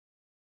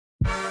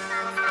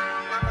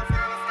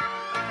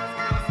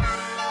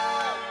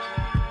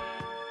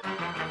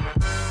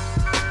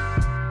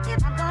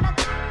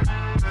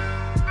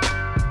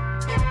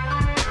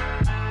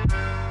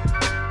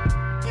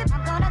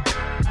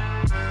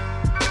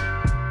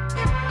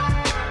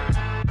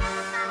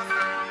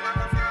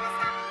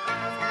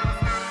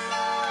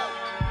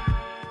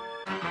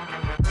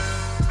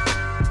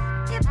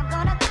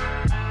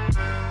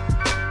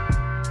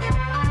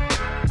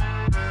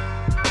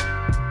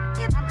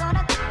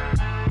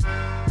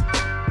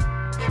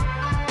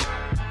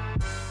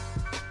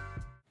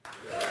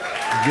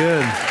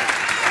good.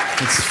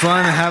 It's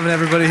fun having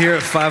everybody here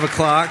at 5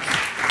 o'clock.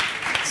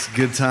 It's a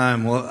good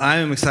time. Well, I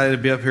am excited to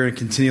be up here and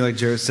continue, like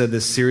Jared said,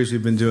 this series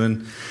we've been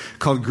doing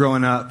called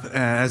Growing Up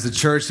as a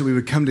church, that we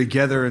would come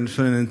together and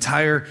spend an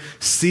entire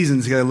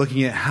season together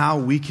looking at how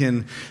we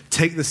can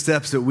take the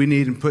steps that we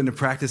need and put into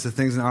practice the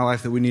things in our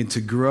life that we need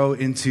to grow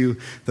into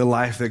the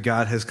life that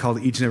God has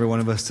called each and every one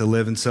of us to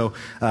live. And so,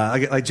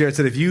 like Jared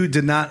said, if you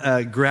did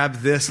not grab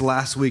this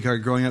last week, our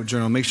Growing Up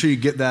Journal, make sure you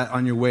get that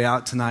on your way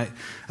out tonight.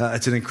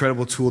 It's an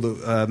incredible tool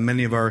that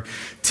many of our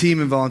team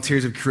and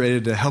volunteers have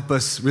created to help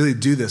us really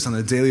do this on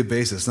a daily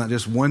basis, not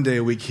just one day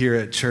a week here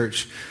at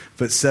church,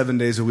 but 7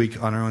 days a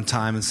week on our own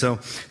time. And so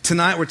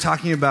tonight we're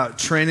talking about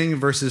training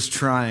versus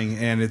trying.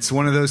 And it's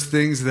one of those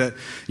things that,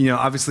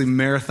 obviously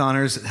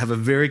marathoners have a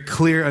very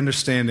clear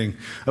understanding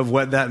of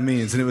what that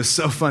means. And it was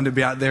so fun to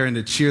be out there and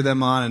to cheer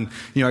them on.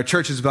 And, our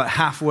church is about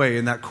halfway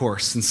in that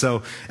course. And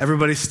so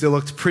everybody still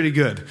looked pretty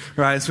good,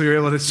 right? So we were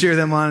able to cheer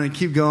them on and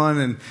keep going.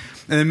 And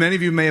then many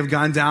of you may have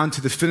gone down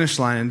to the finish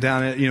line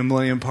down at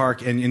Millennium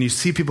Park, and you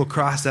see people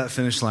cross that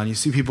finish line. You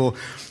see people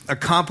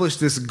accomplish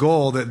this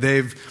goal that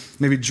they've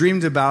maybe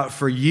dreamed about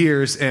for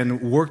years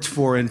and worked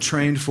for and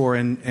trained for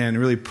and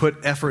really put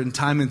effort and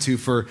time into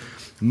for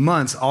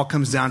months. All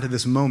comes down to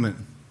this moment.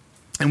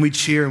 And we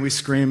cheer and we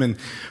scream. And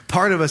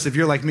part of us, if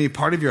you're like me,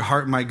 part of your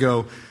heart might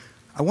go,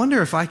 I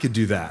wonder if I could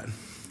do that.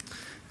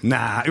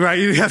 Nah, right?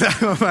 You have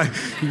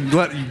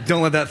that.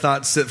 Don't let that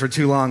thought sit for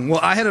too long. Well,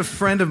 I had a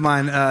friend of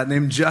mine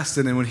named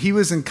Justin, and when he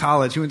was in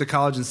college, he went to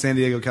college in San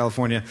Diego,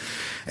 California.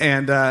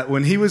 And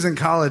when he was in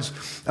college,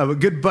 a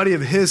good buddy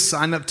of his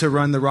signed up to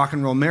run the Rock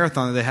and Roll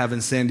Marathon that they have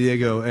in San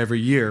Diego every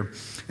year.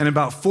 And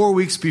about 4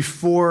 weeks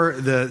before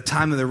the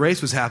time that the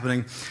race was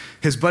happening,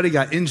 his buddy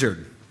got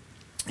injured.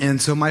 And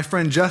so my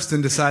friend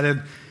Justin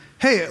decided,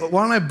 hey,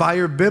 why don't I buy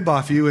your bib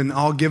off you and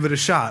I'll give it a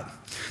shot.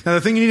 Now,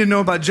 the thing you need to know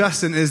about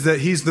Justin is that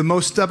he's the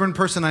most stubborn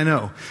person I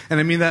know. And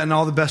I mean that in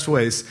all the best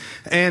ways.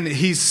 And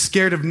he's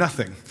scared of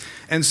nothing.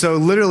 And so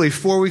literally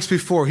 4 weeks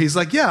before, he's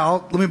like, yeah,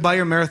 let me buy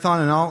your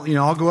marathon and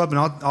I'll go up and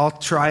I'll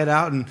try it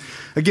out. And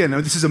again,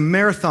 this is a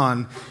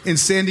marathon in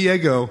San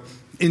Diego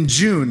in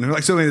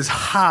June. So it's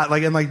hot.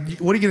 I'm like,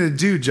 what are you going to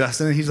do,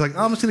 Justin? And he's like,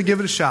 I'm just going to give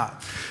it a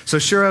shot. So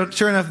sure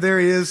enough, there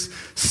he is,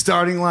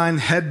 starting line,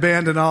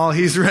 headband and all.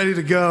 He's ready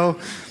to go.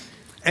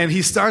 And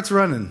he starts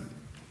running.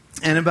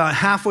 And about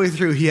halfway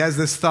through, he has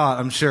this thought,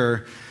 I'm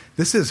sure,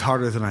 this is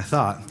harder than I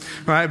thought,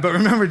 right? But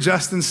remember,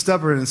 Justin's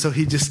stubborn, and so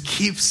he just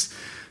keeps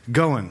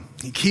going.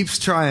 He keeps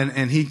trying,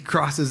 and he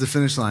crosses the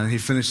finish line, and he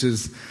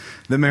finishes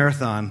the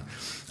marathon.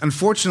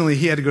 Unfortunately,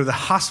 he had to go to the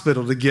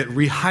hospital to get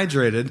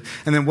rehydrated,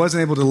 and then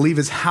wasn't able to leave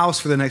his house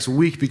for the next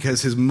week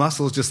because his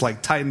muscles just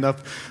tightened up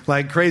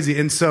like crazy.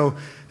 And so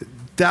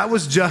that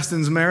was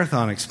Justin's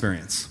marathon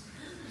experience,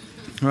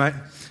 right?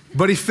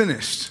 But he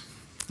finished.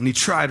 And he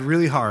tried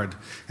really hard,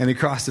 and he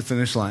crossed the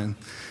finish line.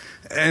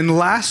 And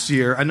last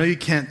year, I know you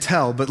can't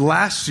tell, but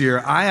last year,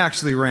 I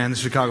actually ran the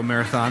Chicago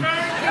Marathon.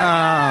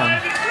 I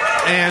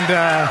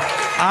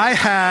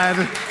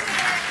had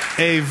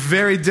a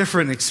very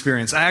different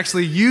experience. I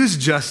actually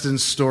used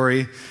Justin's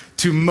story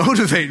to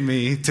motivate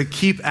me to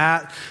keep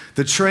at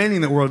the training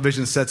that World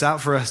Vision sets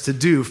out for us to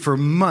do for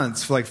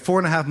months, for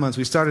 4.5 months.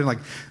 We started in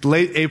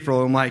late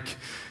April. I'm like,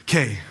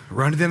 okay,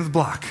 run to the end of the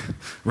block,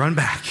 run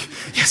back.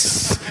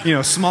 Yes.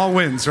 Small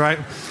wins, right?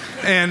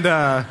 And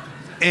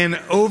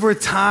over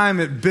time,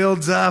 it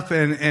builds up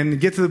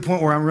and get to the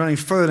point where I'm running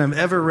further than I've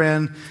ever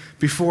ran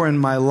before in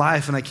my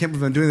life. And I can't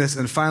believe I'm doing this.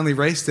 And finally,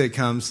 race day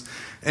comes,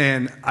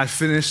 and I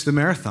finish the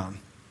marathon.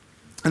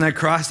 And I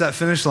crossed that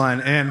finish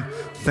line, and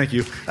thank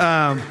you.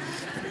 And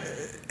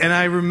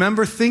I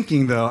remember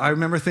thinking,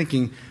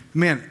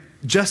 man,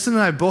 Justin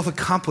and I both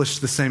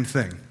accomplished the same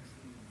thing.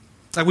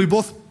 We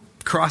both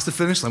crossed the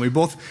finish line. We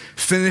both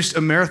finished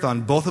a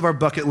marathon. Both of our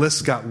bucket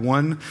lists got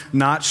one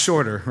notch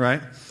shorter,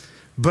 right?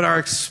 But our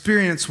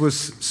experience was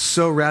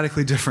so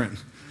radically different.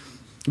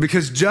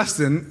 Because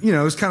Justin, it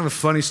was kind of a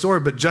funny story,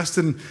 but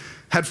Justin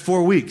had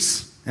 4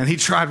 weeks, and he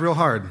tried real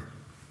hard.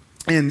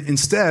 And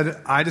instead,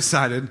 I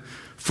decided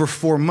for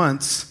 4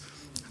 months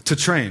to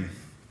train.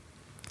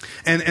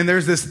 And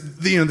there's this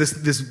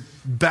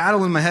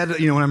battle in my head,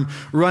 when I'm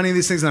running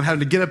these things and I'm having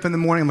to get up in the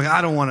morning, I'm like,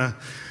 I don't want to.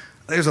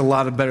 There's a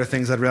lot of better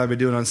things I'd rather be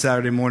doing on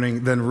Saturday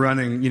morning than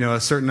running, a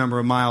certain number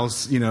of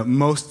miles.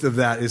 Most of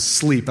that is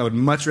sleep. I would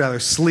much rather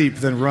sleep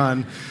than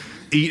run.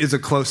 Eat is a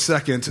close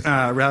second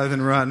rather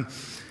than run.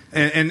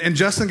 And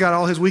Justin got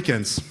all his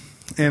weekends.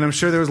 And I'm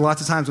sure there was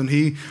lots of times when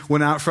he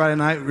went out Friday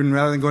night, and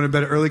rather than going to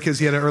bed early because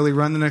he had an early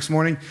run the next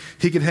morning,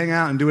 he could hang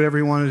out and do whatever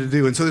he wanted to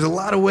do. And so there's a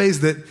lot of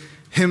ways that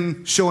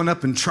him showing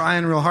up and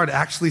trying real hard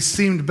actually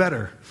seemed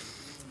better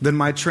than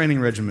my training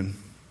regimen.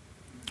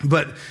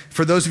 But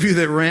for those of you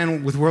that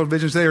ran with World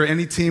Vision today, or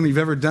any team, you've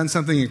ever done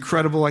something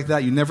incredible like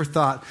that you never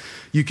thought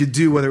you could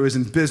do, whether it was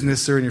in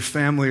business or in your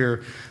family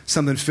or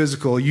something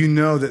physical, you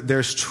know that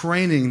there's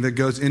training that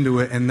goes into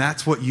it, and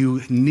that's what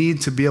you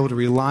need to be able to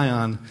rely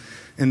on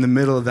in the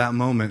middle of that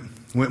moment.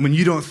 When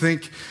you don't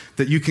think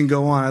that you can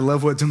go on. I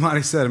love what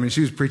Damani said. I mean,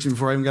 she was preaching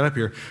before I even got up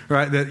here,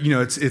 right? That,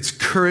 it's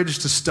courage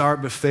to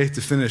start, but faith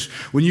to finish.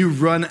 When you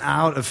run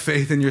out of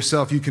faith in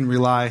yourself, you can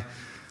rely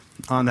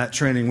on that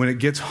training. When it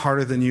gets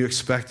harder than you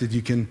expected,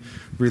 you can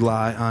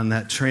rely on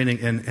that training.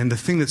 And the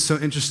thing that's so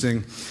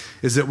interesting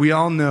is that we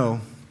all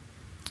know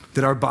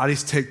that our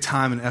bodies take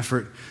time and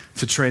effort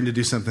to train to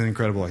do something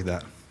incredible like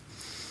that.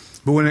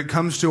 But when it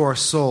comes to our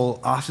soul,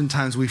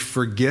 oftentimes we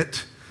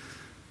forget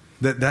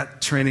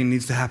that training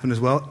needs to happen as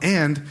well.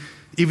 And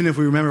even if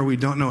we remember, we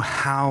don't know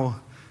how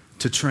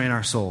to train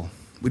our soul.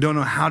 We don't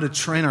know how to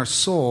train our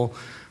soul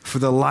for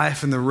the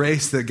life and the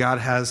race that God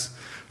has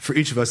for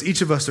each of us.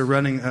 Each of us are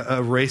running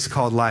a race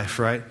called life,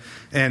 right?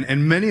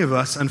 And many of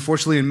us,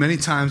 unfortunately, and many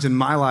times in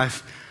my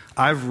life,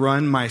 I've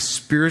run my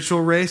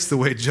spiritual race the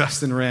way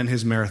Justin ran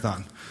his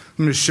marathon.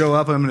 I'm going to show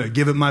up, I'm going to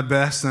give it my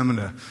best, and I'm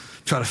going to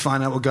try to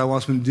find out what God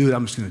wants me to do, and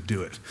I'm just going to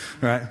do it,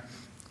 right?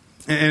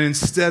 And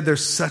instead,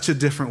 there's such a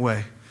different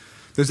way.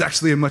 There's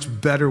actually a much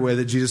better way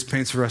that Jesus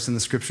paints for us in the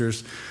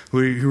scriptures,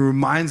 where he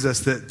reminds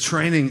us that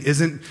training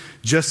isn't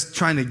just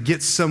trying to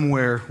get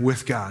somewhere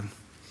with God,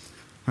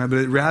 right? But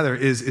it rather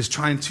is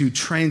trying to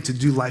train to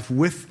do life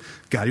with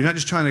God. You're not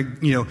just trying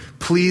to,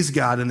 please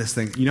God in this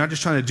thing. You're not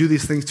just trying to do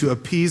these things to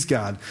appease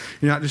God.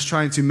 You're not just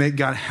trying to make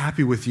God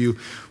happy with you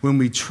when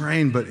we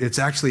train, but it's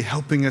actually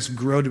helping us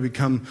grow to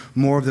become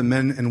more of the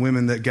men and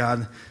women that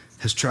God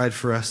has desires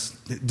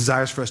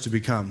for us to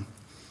become.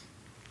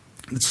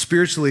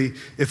 Spiritually,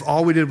 if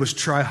all we did was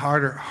try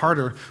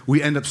harder, we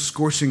end up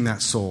scorching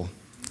that soul.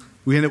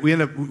 We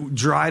end up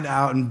dried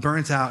out and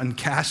burnt out and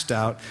cast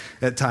out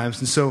at times.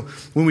 And so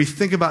when we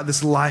think about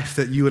this life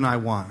that you and I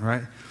want,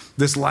 right?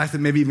 This life that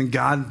maybe even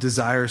God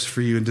desires for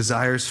you and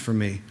desires for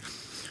me,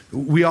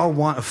 we all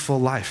want a full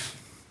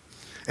life.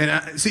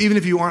 And so even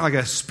if you aren't like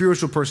a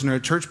spiritual person or a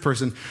church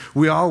person,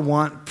 we all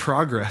want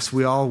progress.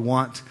 We all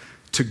want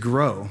to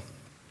grow.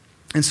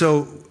 And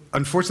so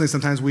unfortunately,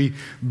 sometimes we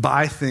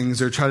buy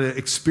things or try to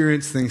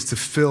experience things to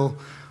fill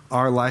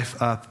our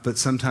life up, but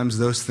sometimes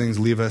those things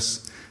leave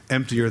us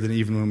emptier than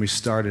even when we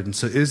started. And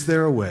so is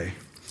there a way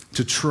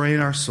to train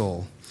our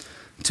soul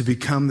to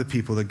become the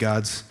people that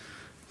God's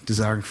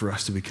desiring for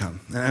us to become?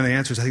 And the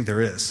answer is, I think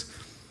there is.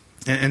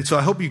 And so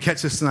I hope you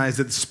catch this tonight, is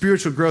that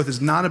spiritual growth is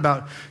not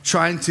about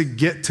trying to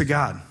get to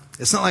God.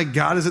 It's not like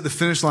God is at the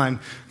finish line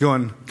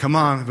going, come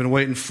on, I've been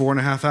waiting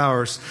 4.5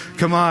 hours.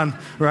 Come on,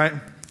 right?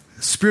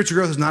 Spiritual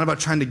growth is not about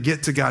trying to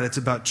get to God. It's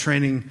about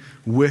training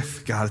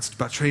with God. It's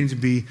about training to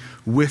be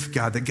with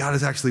God, that God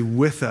is actually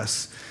with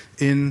us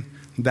in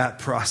that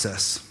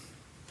process.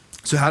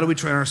 So how do we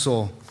train our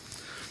soul?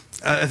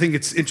 I think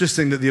it's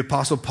interesting that the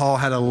Apostle Paul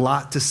had a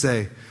lot to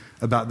say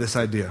about this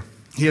idea.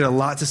 He had a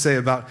lot to say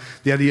about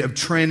the idea of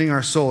training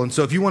our soul. And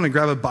so if you want to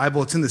grab a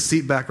Bible, it's in the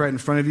seat back right in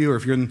front of you, or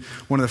if you're in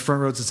one of the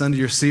front rows, it's under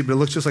your seat, but it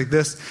looks just like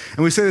this.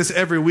 And we say this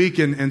every week,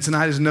 and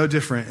tonight is no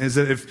different, is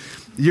that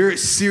if you're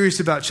serious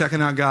about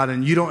checking out God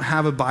and you don't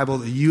have a Bible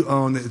that you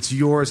own, that it's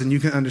yours and you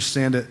can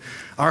understand it,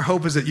 our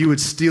hope is that you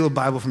would steal a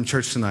Bible from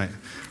church tonight.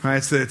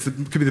 Right? It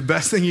could be the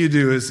best thing you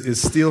do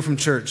is steal from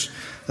church.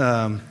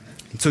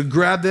 So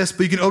grab this,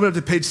 but you can open it up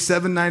to page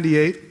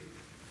 798.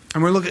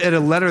 And we're looking at a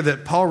letter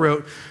that Paul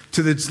wrote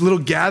to this little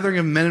gathering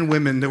of men and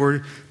women that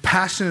were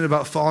passionate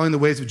about following the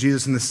ways of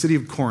Jesus in the city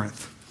of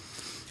Corinth.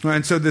 Right?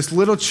 And so this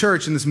little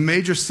church in this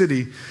major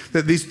city,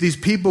 that these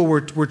people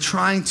were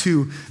trying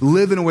to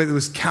live in a way that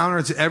was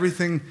counter to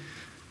everything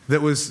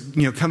that was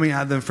coming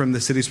at them from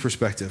the city's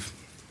perspective.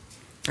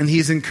 And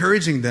he's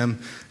encouraging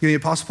them, the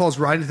Apostle Paul is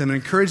writing to them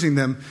and encouraging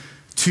them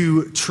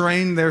to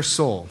train their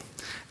soul.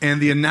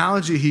 And the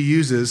analogy he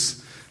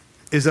uses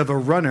is of a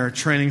runner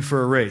training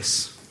for a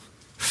race.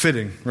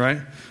 Fitting, right?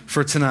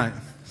 For tonight.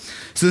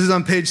 So this is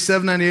on page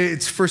 798.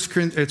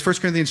 It's 1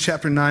 Corinthians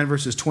chapter 9,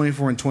 verses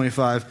 24 and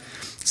 25.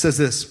 It says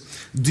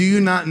this: do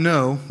you not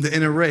know that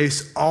in a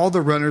race all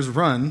the runners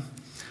run,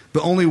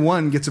 but only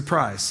one gets a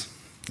prize?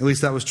 At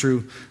least that was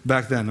true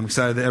back then. I'm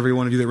excited that every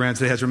one of you that ran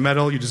today has your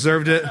medal. You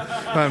deserved it.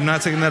 I'm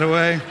not taking that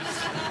away.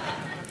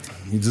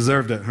 You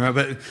deserved it, right?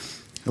 But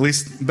at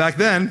least back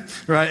then,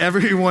 right,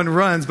 everyone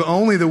runs, but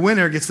only the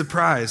winner gets the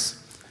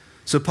prize.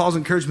 So Paul's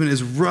encouragement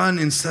is run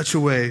in such a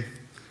way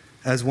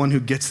as one who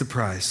gets the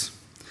prize.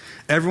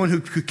 Everyone who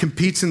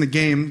competes in the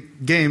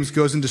games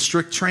goes into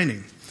strict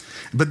training,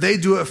 but they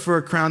do it for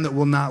a crown that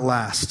will not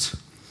last.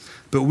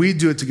 But we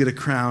do it to get a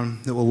crown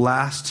that will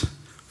last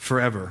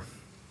forever.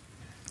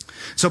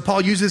 So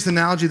Paul uses this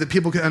analogy that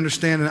people can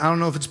understand, and I don't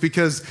know if it's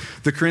because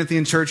the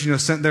Corinthian church,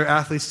 sent their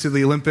athletes to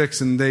the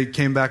Olympics and they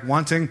came back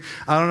wanting.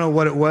 I don't know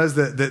what it was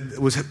that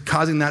was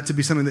causing that to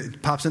be something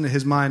that pops into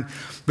his mind,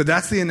 but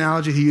that's the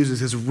analogy he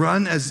uses, is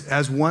run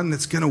as one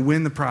that's going to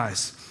win the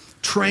prize.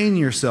 Train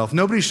yourself.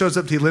 Nobody shows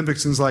up to the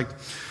Olympics and is like,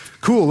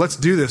 cool, let's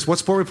do this. What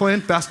sport are we playing?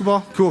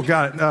 Basketball? Cool,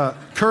 got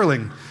it.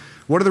 Curling.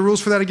 What are the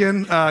rules for that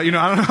again? I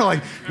don't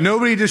know.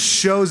 Nobody just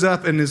shows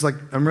up and is like,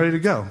 I'm ready to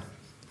go,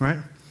 right?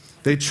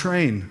 They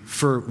train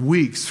for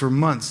weeks, for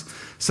months,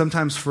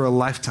 sometimes for a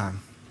lifetime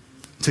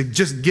to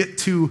just get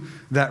to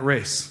that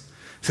race.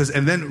 It says,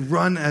 and then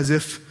run as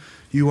if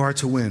you are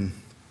to win.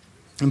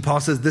 And Paul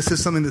says this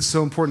is something that's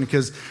so important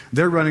because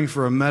they're running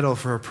for a medal,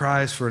 for a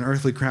prize, for an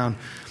earthly crown.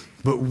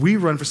 But we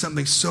run for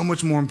something so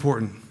much more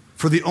important,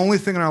 for the only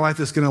thing in our life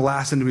that's going to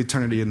last into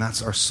eternity, and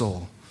that's our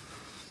soul.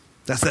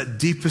 That's that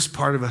deepest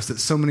part of us that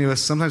so many of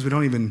us, sometimes we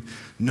don't even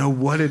know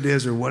what it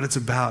is or what it's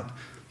about,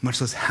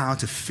 much less how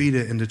to feed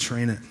it and to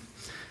train it.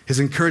 His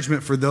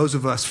encouragement for those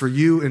of us, for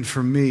you and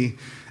for me,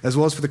 as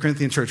well as for the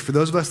Corinthian church, for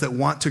those of us that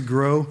want to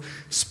grow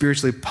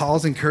spiritually,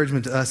 Paul's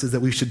encouragement to us is that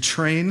we should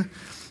train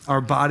our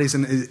bodies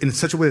in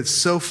such a way that's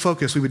so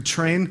focused. We would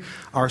train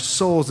our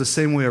souls the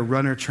same way a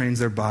runner trains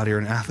their body or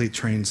an athlete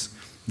trains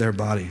their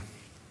body.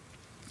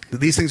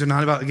 But these things are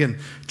not about, again,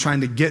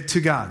 trying to get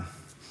to God.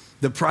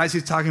 The prize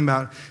he's talking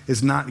about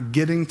is not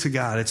getting to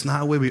God. It's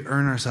not a way we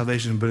earn our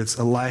salvation, but it's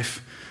a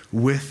life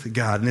with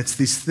God. And it's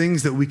these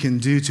things that we can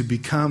do to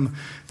become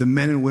the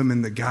men and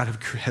women that God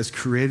has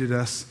created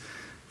us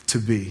to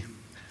be.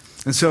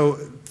 And so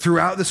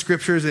throughout the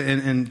scriptures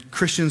and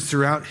Christians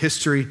throughout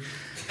history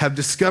have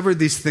discovered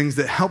these things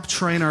that help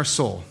train our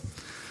soul,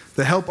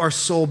 that help our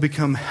soul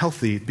become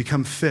healthy,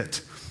 become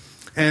fit.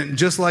 And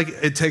just like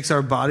it takes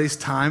our bodies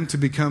time to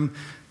become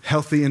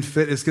healthy and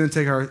fit, it's going to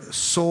take our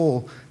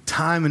soul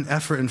time and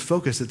effort and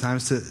focus at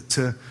times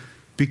to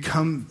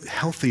become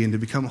healthy and to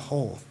become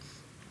whole.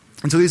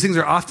 And so these things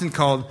are often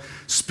called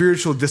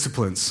spiritual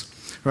disciplines,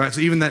 right?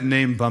 So even that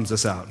name bums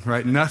us out,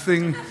 right?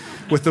 Nothing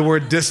with the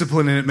word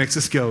discipline in it makes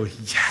us go,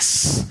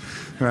 yes,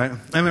 right?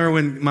 I remember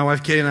when my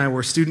wife Katie and I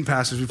were student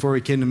pastors before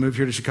we came to move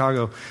here to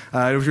Chicago.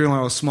 I was in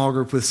a small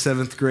group with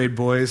 7th grade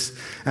boys,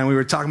 and we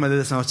were talking about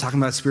this, and I was talking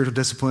about spiritual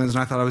disciplines,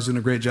 and I thought I was doing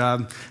a great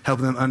job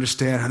helping them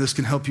understand how this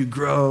can help you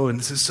grow, and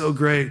this is so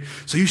great.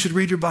 So you should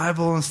read your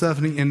Bible and stuff.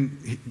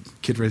 And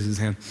kid raises his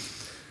hand.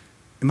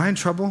 Am I in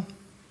trouble?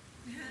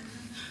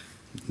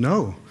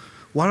 No.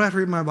 Why do I have to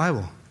read my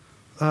Bible?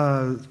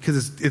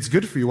 Because it's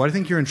good for you. Why do you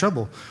think you're in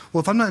trouble?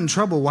 Well, if I'm not in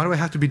trouble, why do I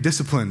have to be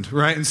disciplined,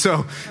 right? And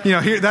so,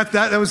 here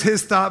that was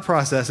his thought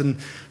process. And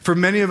for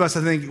many of us,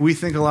 I think we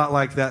think a lot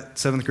like that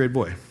 7th grade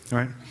boy,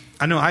 right?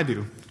 I know I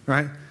do,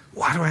 right?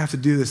 Why do I have to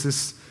do this?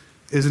 This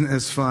isn't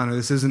as fun, or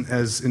this isn't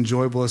as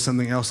enjoyable as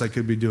something else I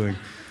could be doing.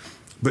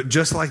 But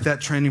just like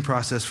that training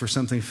process for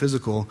something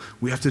physical,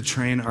 we have to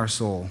train our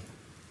soul.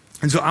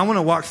 And so I want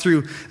to walk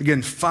through,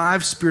 again,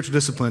 5 spiritual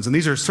disciplines. And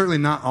these are certainly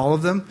not all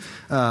of them,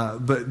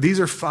 but these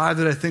are 5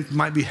 that I think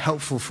might be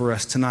helpful for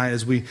us tonight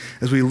as we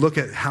look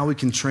at how we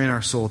can train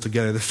our soul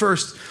together. The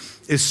first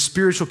is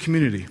spiritual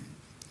community.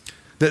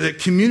 That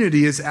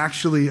community is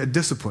actually a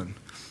discipline.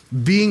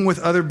 Being with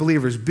other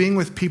believers, being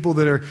with people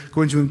that are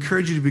going to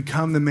encourage you to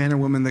become the man or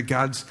woman that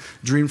God's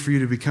dreamed for you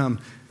to become,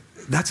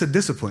 that's a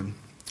discipline.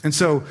 And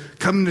so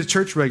coming to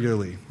church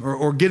regularly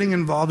or getting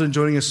involved in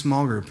joining a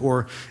small group,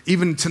 or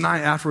even tonight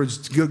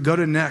afterwards, go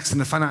to Next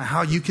and to find out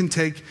how you can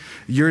take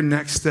your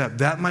next step.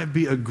 That might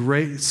be a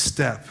great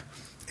step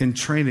in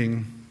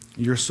training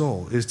your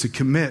soul, is to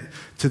commit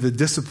to the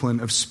discipline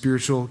of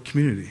spiritual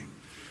community.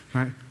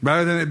 Right?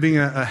 Rather than it being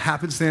a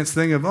happenstance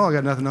thing of, I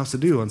got nothing else to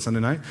do on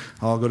Sunday night,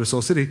 I'll go to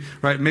Soul City.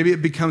 Right? Maybe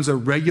it becomes a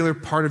regular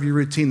part of your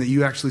routine that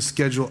you actually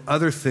schedule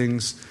other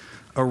things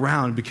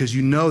around, because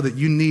you know that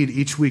you need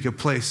each week a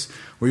place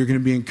where you're going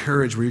to be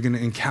encouraged, where you're going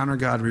to encounter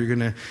God, where you're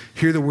going to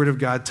hear the Word of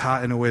God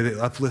taught in a way that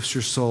uplifts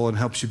your soul and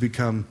helps you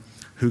become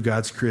who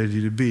God's created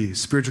you to be.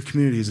 Spiritual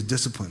community is a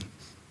discipline.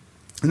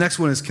 The next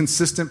one is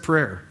consistent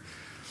prayer.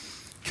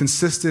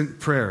 Consistent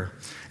prayer.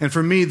 And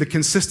for me, the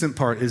consistent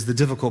part is the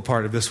difficult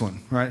part of this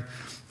one, right?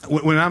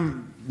 When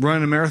I'm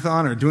running a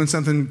marathon or doing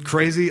something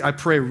crazy, I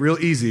pray real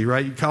easy,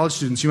 right? You college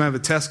students, you might have a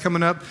test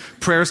coming up.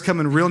 Prayer's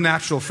coming real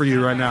natural for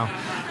you right now,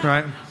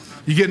 right?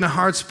 You get in a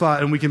hard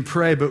spot and we can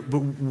pray, but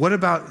what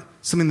about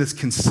something that's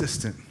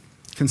consistent?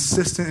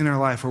 Consistent in our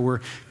life, where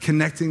we're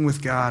connecting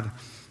with God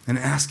and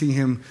asking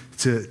Him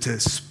to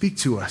speak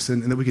to us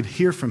and that we could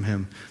hear from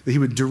Him, that He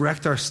would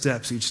direct our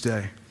steps each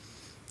day.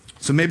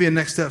 So maybe a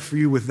next step for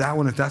you with that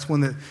one, if that's one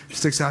that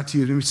sticks out to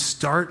you, maybe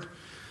start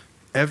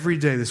every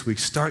day this week.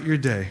 Start your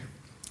day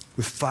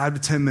with 5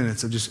 to 10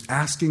 minutes of just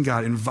asking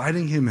God,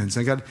 inviting Him in,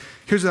 saying, God,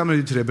 here's what I'm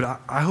going to do today,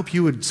 but I hope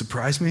you would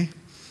surprise me.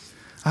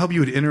 I hope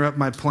you would interrupt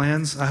my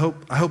plans. I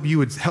hope you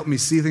would help me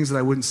see things that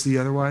I wouldn't see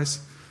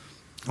otherwise.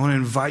 I want to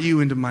invite you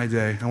into my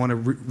day. I want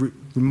to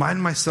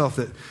remind myself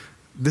that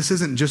this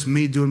isn't just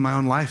me doing my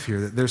own life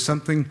here, that there's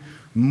something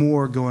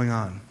more going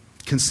on.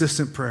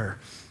 Consistent prayer.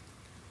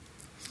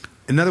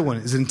 Another one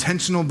is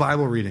intentional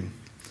Bible reading.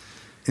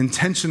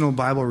 Intentional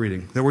Bible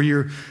reading. That where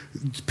you're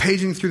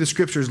paging through the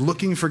scriptures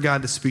looking for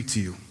God to speak to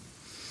you.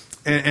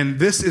 And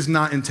this is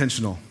not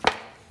intentional.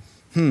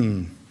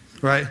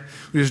 Right?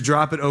 We just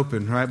drop it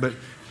open, right? But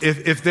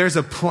if there's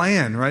a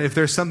plan, right? If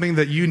there's something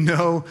that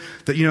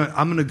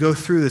I'm going to go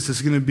through this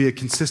is going to be a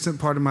consistent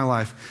part of my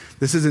life.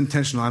 This is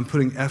intentional. I'm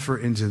putting effort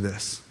into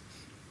this.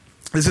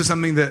 This is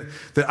something that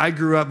I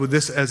grew up with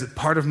this as a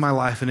part of my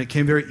life, and it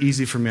came very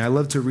easy for me. I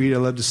love to read. I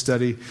love to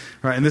study,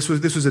 right? And this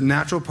was a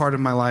natural part of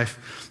my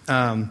life.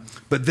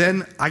 But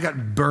then I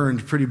got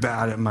burned pretty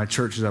bad at my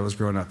church that I was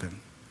growing up in.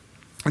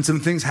 And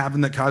some things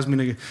happened that caused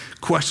me to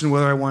question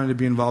whether I wanted to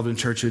be involved in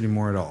church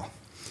anymore at all.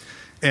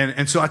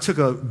 And so I took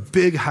a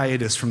big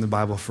hiatus from the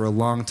Bible for a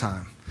long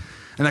time.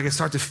 And I could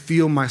start to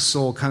feel my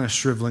soul kind of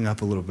shriveling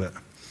up a little bit.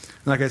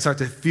 And I could start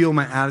to feel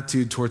my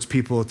attitude towards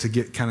people to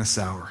get kind of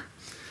sour.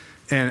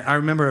 And I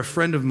remember a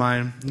friend of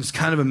mine, he was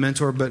kind of a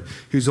mentor, but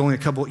he was only a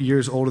couple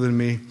years older than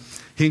me.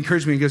 He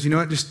encouraged me, he goes, you know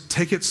what, just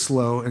take it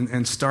slow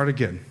and start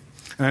again.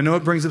 And I know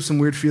it brings up some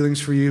weird feelings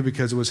for you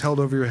because it was held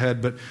over your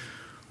head, but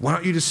why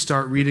don't you just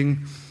start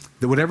reading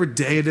whatever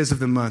day it is of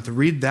the month,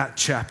 read that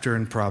chapter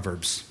in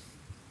Proverbs.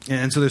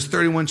 And so there's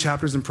 31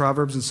 chapters in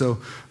Proverbs, and so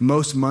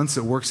most months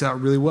it works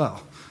out really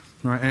well.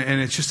 Right? And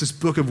it's just this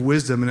book of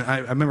wisdom. And I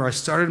remember I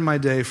started my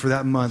day for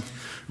that month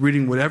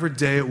reading whatever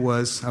day it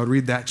was. I would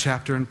read that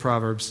chapter in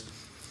Proverbs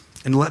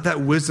and let that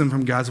wisdom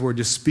from God's word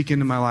just speak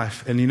into my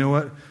life. And you know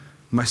what?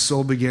 My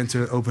soul began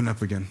to open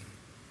up again.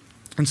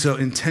 And so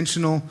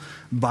intentional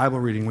Bible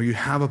reading where you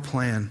have a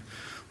plan,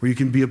 where you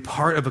can be a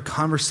part of a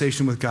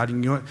conversation with God.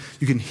 And you know what?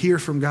 You can hear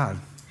from God.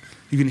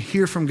 You can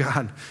hear from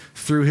God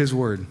through his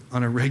word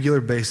on a regular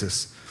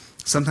basis.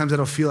 Sometimes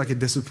that'll feel like a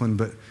discipline,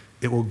 but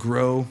it will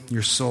grow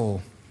your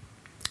soul.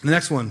 The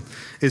next one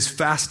is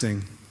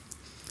fasting.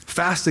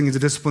 Fasting is a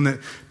discipline that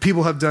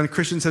people have done,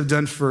 Christians have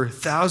done for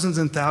thousands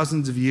and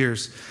thousands of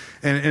years.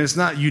 And it's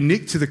not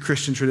unique to the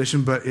Christian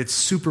tradition, but it's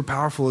super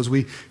powerful as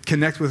we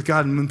connect with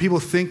God. And when people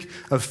think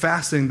of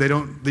fasting,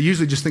 they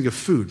usually just think of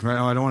food, right?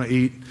 Oh, I don't want to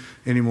eat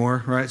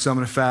anymore, right? So I'm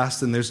going to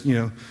fast, and there's,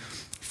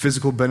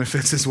 physical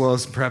benefits as well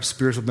as perhaps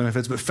spiritual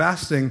benefits. But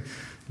fasting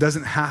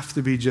doesn't have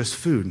to be just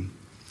food.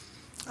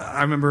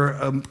 I remember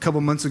a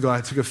couple months ago, I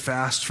took a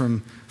fast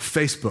from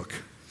Facebook.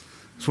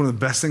 It's one of the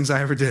best things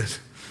I ever did,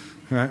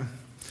 right?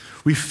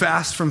 We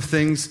fast from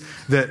things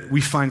that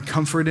we find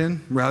comfort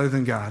in rather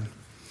than God.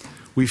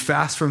 We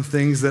fast from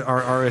things that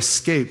are our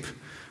escape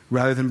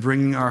rather than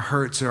bringing our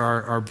hurts or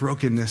our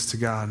brokenness to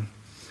God.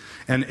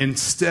 And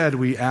instead,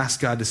 we ask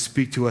God to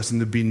speak to us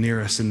and to be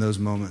near us in those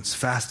moments.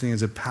 Fasting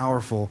is a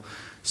powerful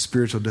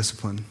spiritual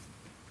discipline.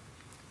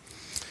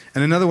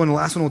 And another one, the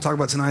last one we'll talk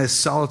about tonight is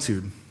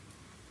solitude.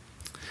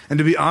 And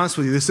to be honest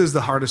with you, this is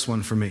the hardest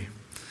one for me.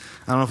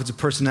 I don't know if it's a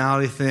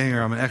personality thing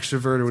or I'm an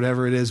extrovert or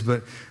whatever it is,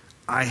 but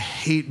I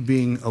hate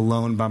being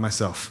alone by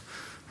myself,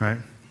 right?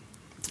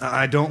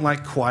 I don't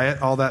like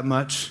quiet all that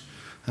much.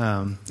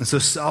 And so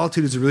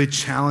solitude is a really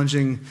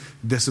challenging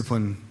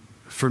discipline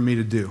for me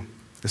to do,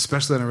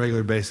 especially on a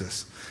regular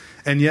basis.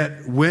 And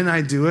yet, when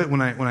I do it,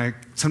 when I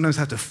sometimes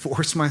have to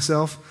force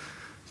myself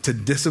to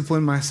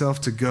discipline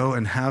myself to go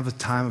and have a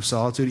time of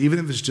solitude, even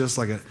if it's just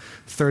like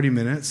 30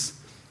 minutes,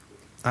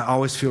 I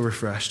always feel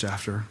refreshed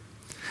after.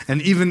 And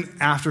even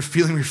after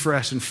feeling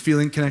refreshed and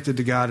feeling connected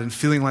to God and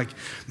feeling like,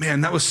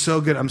 man, that was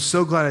so good, I'm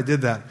so glad I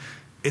did that,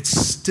 it's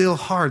still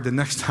hard the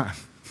next time.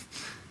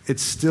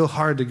 It's still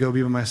hard to go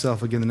be by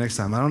myself again the next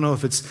time. I don't know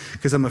if it's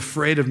because I'm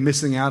afraid of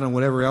missing out on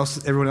whatever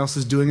else everyone else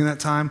is doing in that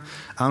time.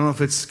 I don't know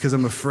if it's because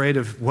I'm afraid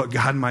of what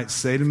God might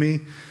say to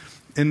me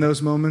in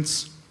those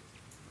moments.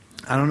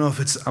 I don't know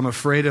if I'm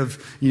afraid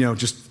of,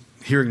 just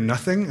hearing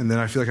nothing and then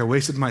I feel like I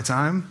wasted my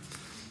time.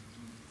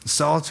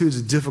 Solitude is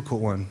a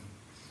difficult one,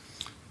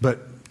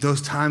 but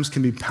those times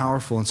can be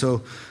powerful. And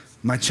so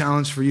my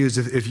challenge for you is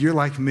if you're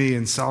like me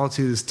and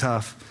solitude is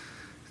tough,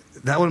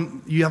 that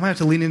one, I might have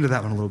to lean into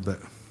that one a little bit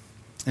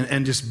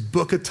and just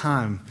book a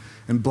time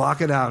and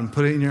block it out and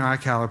put it in your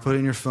iCal or put it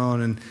in your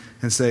phone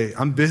and say,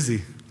 I'm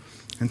busy,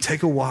 and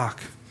take a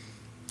walk.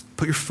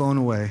 Put your phone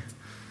away.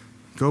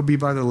 Go be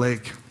by the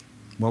lake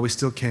while we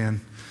still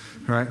can,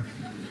 right?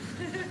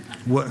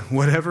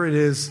 Whatever it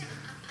is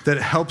that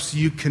helps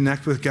you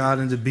connect with God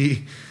and to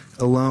be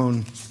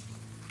alone.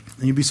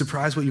 And you'd be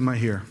surprised what you might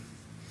hear.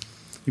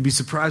 You'd be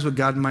surprised what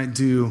God might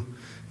do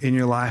in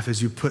your life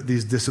as you put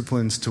these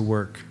disciplines to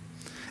work.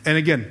 And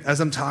again,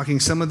 as I'm talking,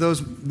 some of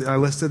those I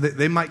listed,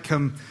 they might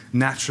come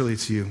naturally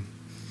to you.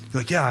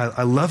 You're like, yeah,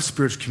 I love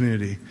spiritual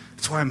community.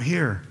 That's why I'm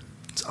here.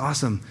 It's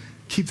awesome.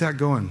 Keep that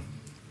going.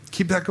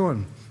 Keep that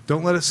going.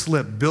 Don't let it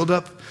slip. Build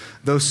up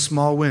those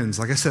small wins.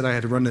 Like I said, I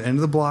had to run to the end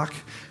of the block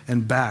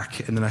and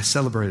back, and then I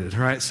celebrated,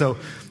 right? So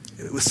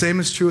the same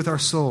is true with our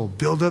soul.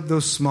 Build up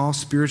those small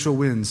spiritual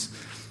wins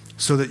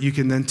so that you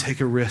can then take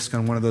a risk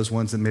on one of those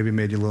ones that maybe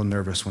made you a little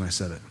nervous when I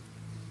said it.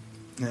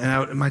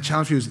 And my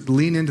challenge for you is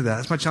lean into that.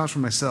 That's my challenge for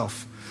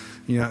myself.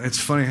 It's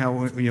funny how,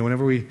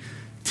 whenever we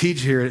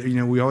teach here,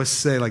 we always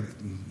say, like,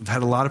 I've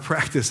had a lot of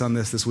practice on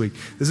this week.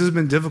 This has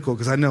been difficult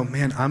because I know,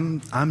 man,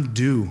 I'm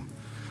due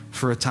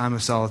for a time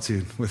of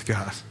solitude with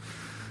God.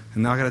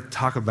 And now I got to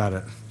talk about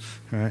it,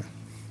 right?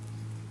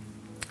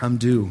 I'm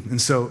due.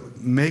 And so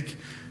make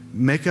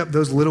up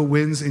those little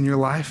wins in your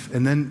life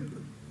and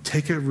then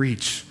take a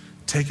reach,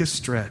 take a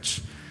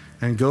stretch,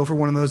 and go for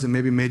one of those that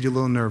maybe made you a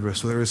little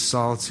nervous, whether it's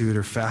solitude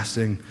or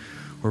fasting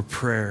or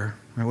prayer.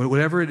 Right?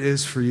 Whatever it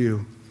is for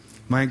you,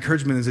 my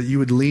encouragement is that you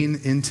would lean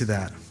into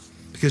that.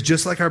 Because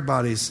just like our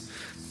bodies,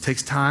 it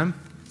takes time,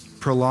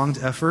 prolonged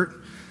effort.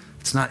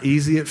 It's not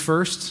easy at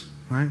first,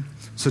 right?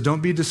 So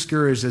don't be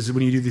discouraged as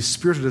when you do these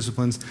spiritual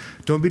disciplines.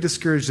 Don't be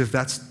discouraged if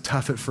that's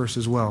tough at first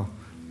as well.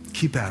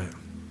 Keep at it.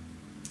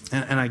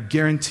 And I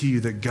guarantee you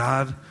that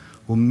God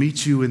will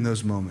meet you in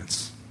those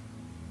moments.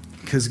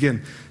 Because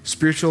again,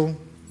 spiritual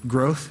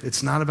growth,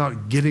 it's not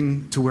about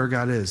getting to where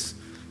God is.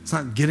 It's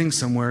not getting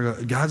somewhere.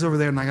 God's over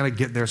there and I got to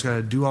get there. So I got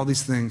to do all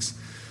these things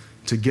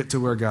to get to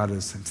where God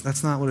is.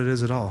 That's not what it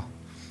is at all.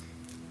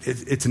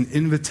 It's an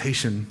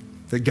invitation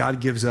that God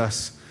gives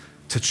us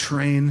to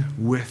train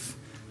with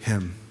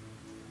him.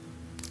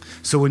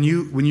 So when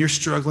you're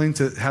struggling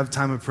to have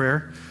time of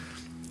prayer,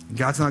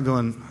 God's not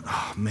going,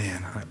 oh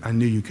man, I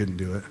knew you couldn't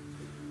do it.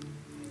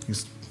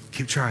 Just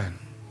keep trying.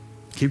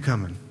 Keep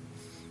coming.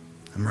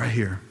 I'm right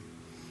here.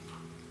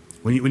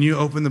 When you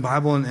open the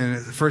Bible, and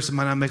at first it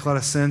might not make a lot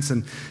of sense,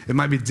 and it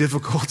might be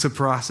difficult to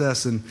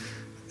process, and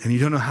you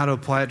don't know how to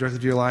apply it directly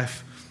to your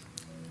life,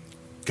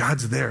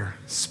 God's there,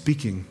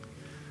 speaking,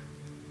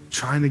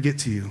 trying to get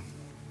to you.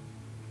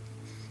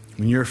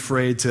 When you're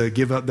afraid to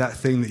give up that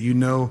thing that you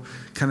know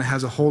kind of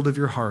has a hold of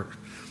your heart,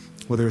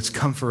 whether it's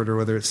comfort or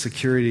whether it's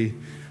security,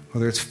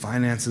 whether it's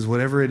finances,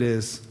 whatever it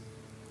is,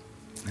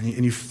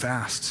 and you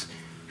fast,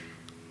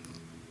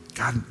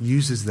 God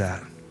uses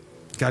that.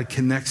 God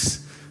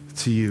connects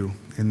to you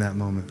in that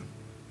moment.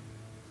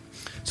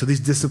 So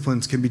these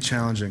disciplines can be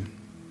challenging.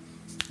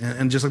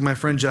 And just like my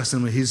friend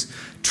Justin, he's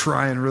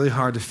trying really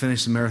hard to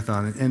finish the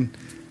marathon, and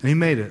he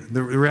made it.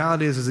 The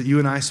reality is that you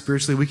and I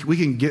spiritually, we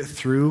can get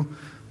through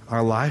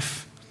our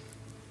life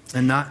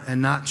and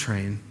not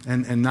train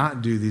and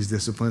not do these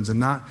disciplines and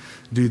not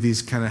do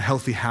these kind of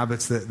healthy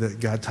habits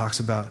that God talks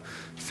about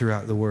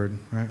throughout the Word,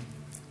 right?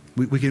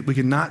 We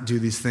can not do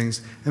these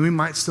things, and we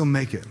might still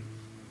make it.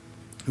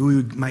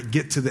 We might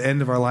get to the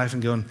end of our life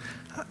and going,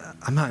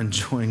 I'm not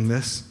enjoying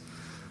this.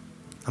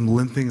 I'm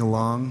limping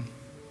along.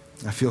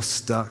 I feel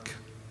stuck.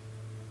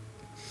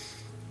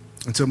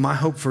 And so my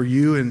hope for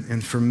you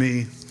and for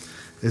me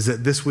is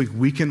that this week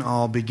we can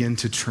all begin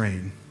to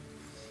train,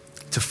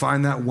 to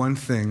find that one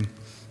thing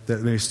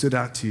that maybe stood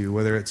out to you,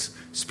 whether it's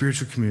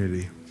spiritual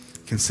community,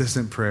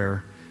 consistent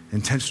prayer,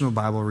 intentional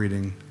Bible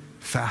reading,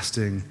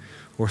 fasting,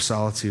 or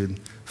solitude.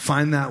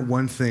 Find that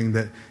one thing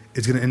that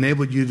is going to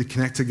enable you to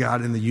connect to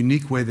God in the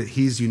unique way that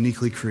he's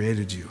uniquely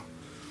created you.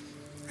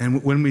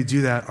 And when we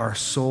do that, our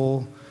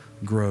soul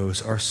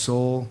grows. Our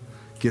soul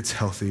gets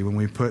healthy when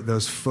we put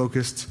those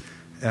focused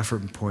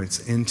effort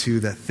points into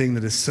that thing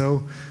that is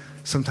so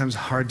sometimes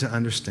hard to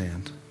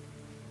understand.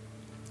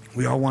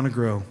 We all want to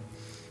grow.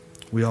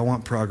 We all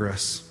want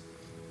progress.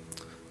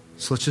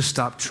 So let's just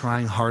stop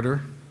trying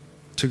harder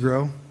to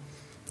grow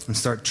and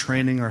start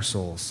training our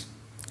souls,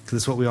 because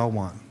it's what we all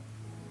want.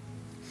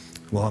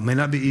 Well, it may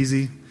not be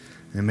easy,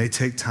 and it may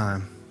take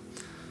time.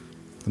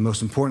 The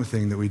most important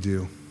thing that we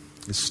do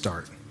is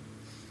start.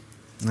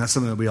 And that's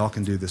something that we all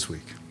can do this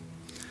week.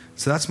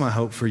 So that's my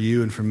hope for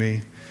you and for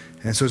me.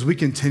 And so as we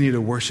continue to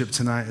worship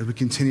tonight, as we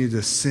continue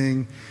to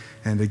sing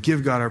and to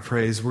give God our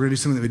praise, we're going to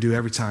do something that we do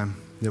every time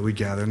that we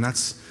gather, and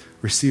that's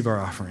receive our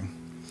offering.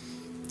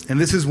 And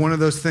this is one of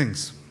those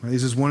things. Right?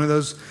 This is one of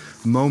those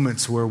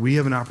moments where we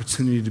have an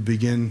opportunity to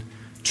begin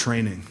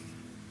training.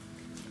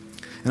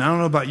 And I don't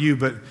know about you,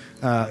 but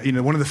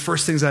one of the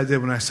first things I did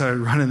when I started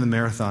running the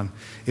marathon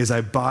is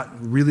I bought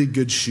really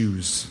good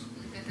shoes,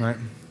 right?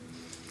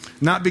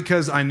 Not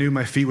because I knew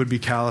my feet would be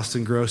calloused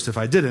and gross if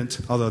I didn't,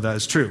 although that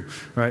is true,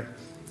 right?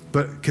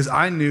 But because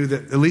I knew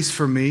that, at least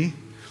for me,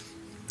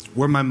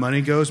 where my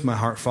money goes, my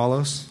heart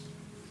follows.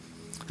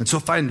 And so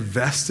if I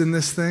invest in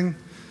this thing,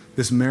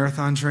 this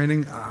marathon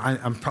training,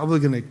 I'm probably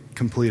going to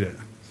complete it.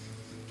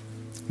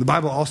 The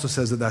Bible also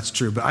says that that's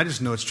true, but I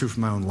just know it's true for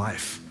my own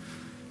life,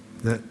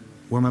 that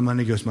where my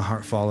money goes, my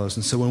heart follows.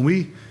 And so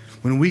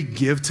when we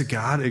give to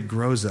God, it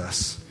grows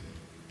us.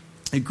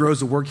 It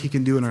grows the work he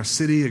can do in our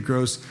city. It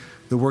grows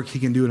the work he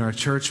can do in our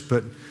church.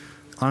 But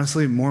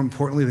honestly, more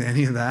importantly than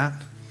any of that,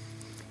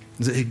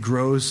 is that he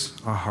grows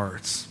our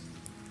hearts.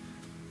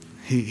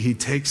 He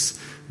takes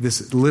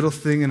this little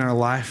thing in our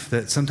life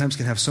that sometimes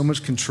can have so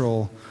much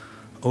control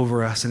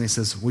over us, and he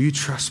says, will you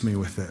trust me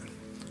with it?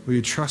 Will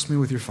you trust me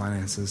with your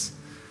finances?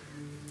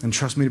 And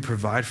trust me to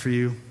provide for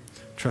you?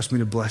 Trust me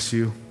to bless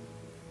you?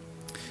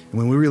 And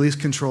when we release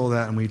control of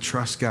that and we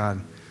trust God,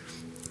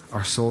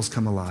 our souls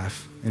come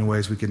alive in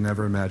ways we could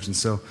never imagine.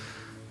 So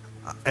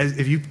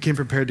if you came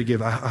prepared to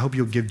give, I hope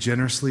you'll give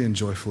generously and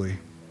joyfully,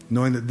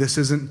 knowing that this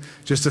isn't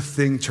just a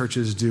thing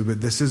churches do,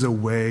 but this is a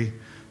way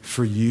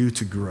for you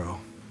to grow.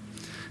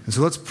 And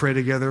so let's pray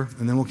together,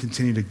 and then we'll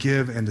continue to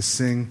give and to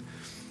sing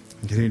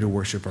and continue to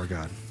worship our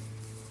God.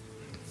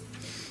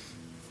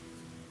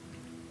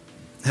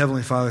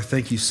 Heavenly Father,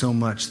 thank you so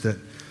much that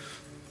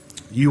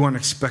you aren't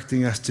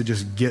expecting us to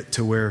just get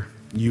to where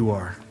you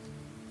are.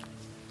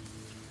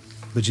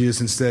 But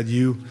Jesus, instead,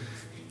 you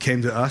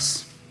came to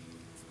us.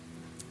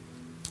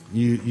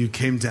 You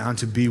came down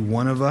to be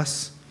one of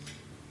us.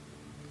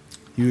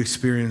 You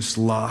experienced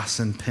loss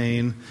and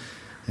pain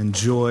and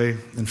joy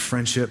and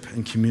friendship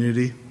and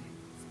community.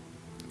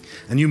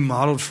 And you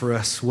modeled for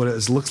us what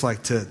it looks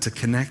like to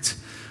connect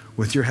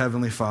with your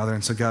Heavenly Father.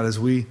 And so, God, as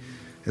we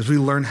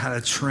learn how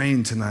to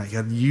train tonight,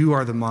 God, you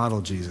are the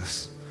model,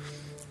 Jesus.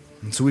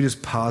 And so we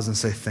just pause and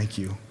say thank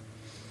you.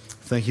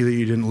 Thank you that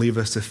you didn't leave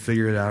us to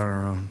figure it out on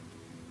our own.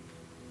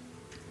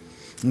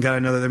 And God, I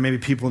know that there may be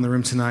people in the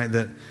room tonight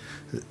that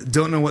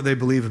don't know what they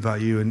believe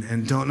about you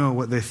and don't know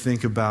what they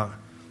think about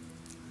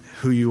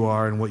who you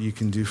are and what you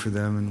can do for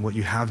them and what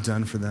you have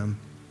done for them.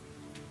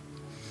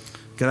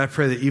 God, I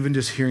pray that even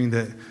just hearing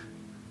that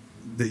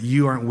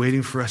you aren't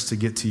waiting for us to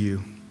get to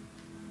you,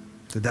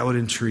 that would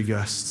intrigue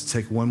us to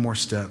take one more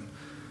step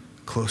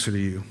closer to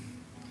you.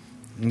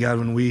 And God,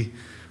 when we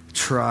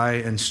try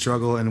and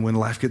struggle and when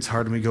life gets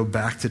hard and we go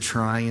back to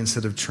trying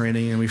instead of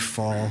training and we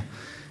fall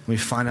and we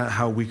find out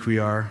how weak we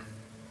are,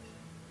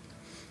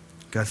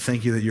 God,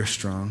 thank you that you're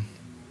strong.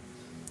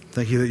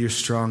 Thank you that you're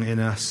strong in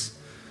us,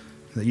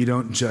 that you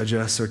don't judge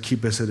us or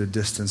keep us at a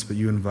distance, but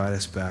you invite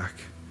us back.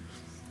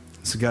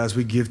 So God, as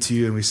we give to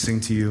you and we sing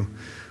to you,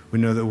 we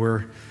know that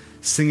we're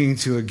singing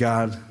to a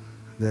God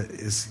that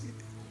is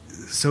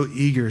so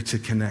eager to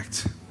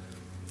connect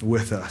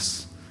with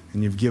us.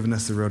 And you've given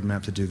us the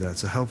roadmap to do that.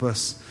 So help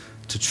us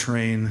to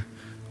train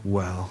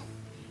well.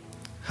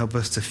 Help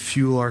us to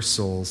fuel our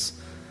souls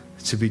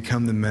to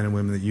become the men and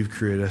women that you've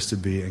created us to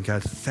be. And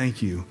God,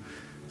 thank you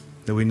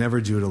that we never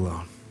do it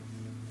alone,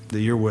 that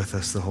you're with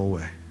us the whole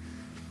way.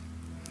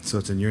 So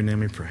it's in your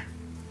name we pray.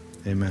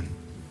 Amen.